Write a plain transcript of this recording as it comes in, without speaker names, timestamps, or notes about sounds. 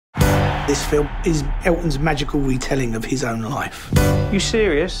This film is Elton's magical retelling of his own life. You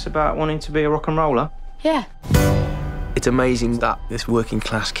serious about wanting to be a rock and roller? Yeah. It's amazing that this working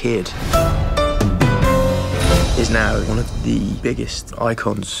class kid is now one of the biggest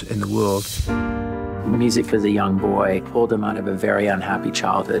icons in the world. Music for the young boy pulled him out of a very unhappy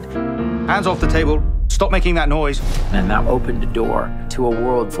childhood. Hands off the table. Stop making that noise. And that opened a door to a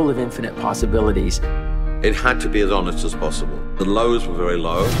world full of infinite possibilities. It had to be as honest as possible. The lows were very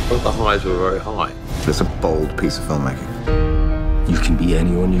low, but the highs were very high. It's a bold piece of filmmaking. You can be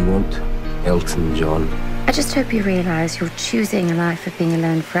anyone you want. Elton John. I just hope you realise you're choosing a life of being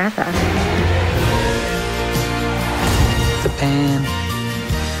alone forever. The pain,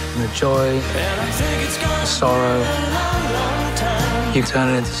 and the joy, the sorrow, you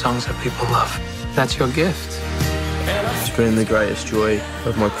turn it into songs that people love. That's your gift. It's been the greatest joy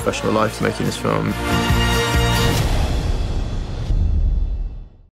of my professional life making this film.